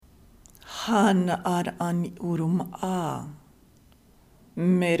Han ar an urum a,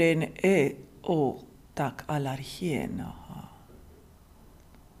 meren e o tak alarhiena ha.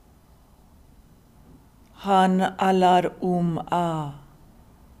 Han alar a,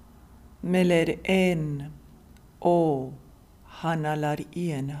 meler en o han alar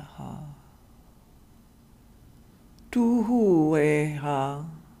ha. Tuhu e ha,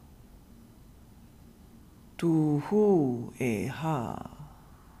 tuhu e ha.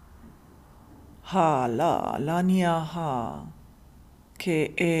 Ha la lania ha, ke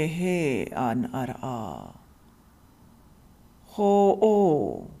e he an ar a. Ho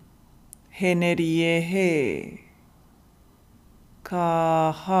o, heneri e he,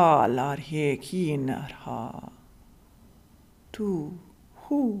 ka ha lar he kin ar ha. Tu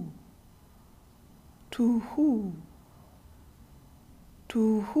hu, tu hu,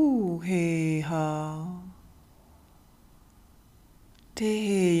 tu hu he ha. Te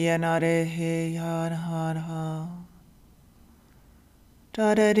he yanare he yan han ha.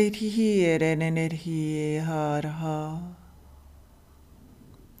 Tarariti hi erenenet hi e har ha.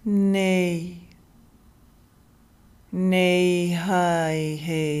 Nei, nei hai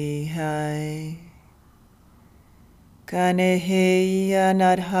hei hai. Kane hei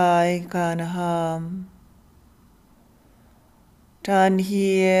yanar hai kan ham. Tan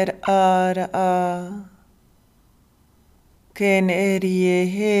hier ar a. Ken erie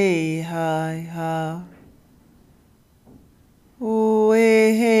hei hai ha. O e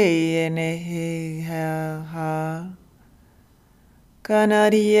hei ene hei ha ha.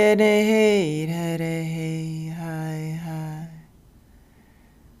 Kanari ene hei here hei hai hai.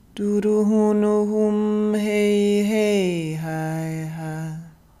 Duru hunu hum hei hei hai hai.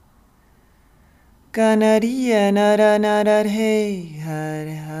 Kanari nara nara hei hai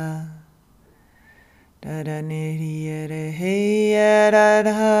hai. Dara neri ere hei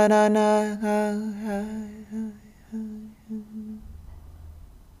ara hara na hai hai.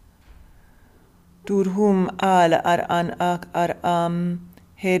 Durhum al ar an ak ar am,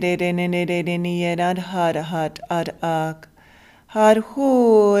 hededene ad had hat ad ak, had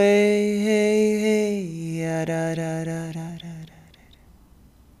ho hey adadadadadada.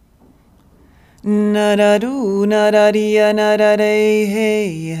 Nadadu nadadia nadade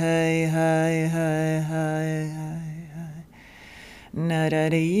hey hey hey hey hey hey.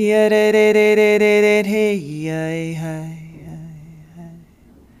 Nadadia de hey hey hey.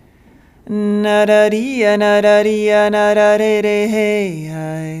 Nadaria, nadaria, nadare, hey,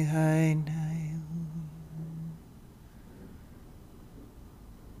 hi, hi, hi.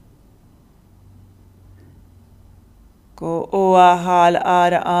 Go o ahal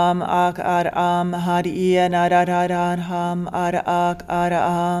ar ak ar had ia nadar ham ar ak ar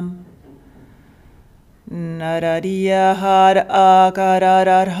Nadaria had ak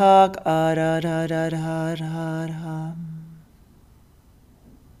ar hak ar ham.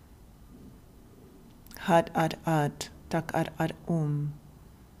 Had ad, tak ad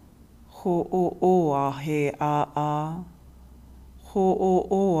Ho o a he a. Ho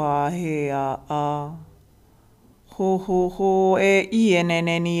o a he a. Ho e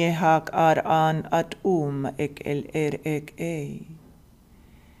ieneneni e hak ar an at ek el ek e.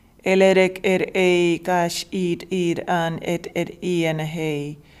 Elerek e kash id an et ien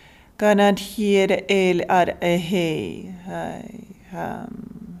hei. Ganad hier el ad e hei. Hai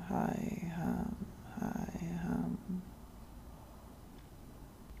ham, hai ham.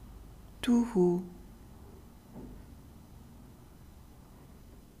 Tuhu.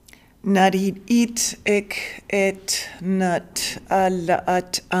 Narid it ek et nat alla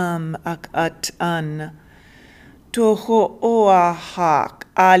at ak at an. Toho oa hak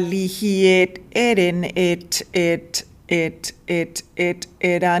alihiet eren et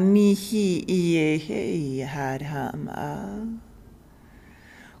eranihi ie hei had ham a.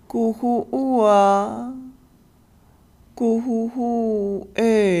 Kuhu ua. Kuhu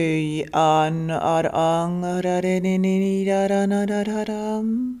ei an ar ang rarenini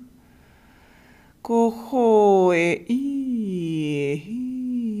raranadaram. Koho e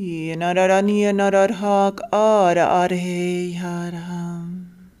nadarani nadarhak ar hei haram.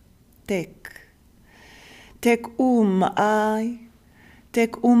 Tek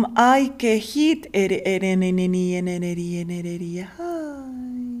ai ke hit erenini enereri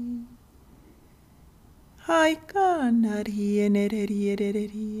Hai kanar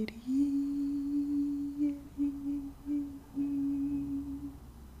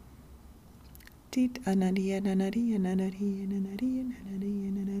Tit anaria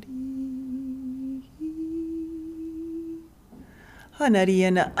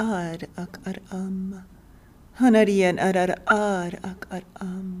Hanarian ar ak ar am. Hanarian ar ak ar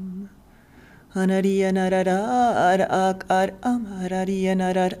am. Hanaria nararar ak ar am hararia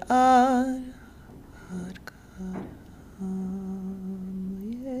narar ar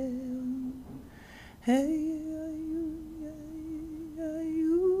hey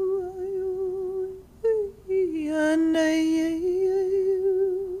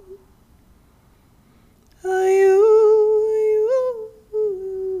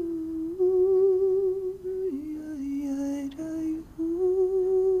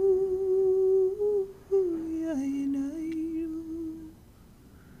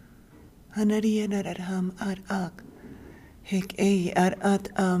Hanaria nararham ar ak hek ar at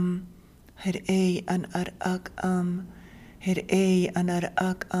her an ar ak her an ar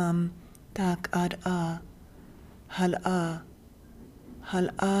ak tak ar hal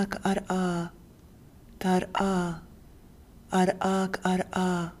ak ar tar ar ak ar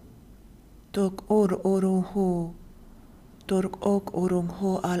tok orong ho tork ok orong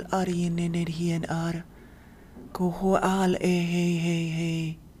ho al arien energien ar ko ho al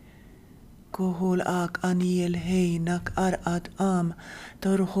hey Kohol ak aniel hei nak ar at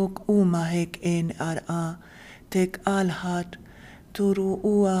torhok uma hek en ar tek alhat turu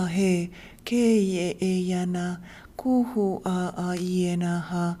ua he ke e yana kuhu a iena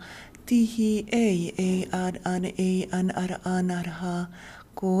ha tihi e ar an ar anar ha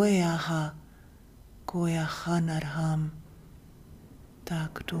koea hanar ham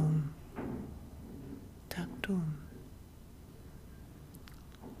taktum taktum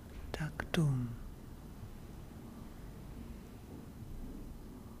taktum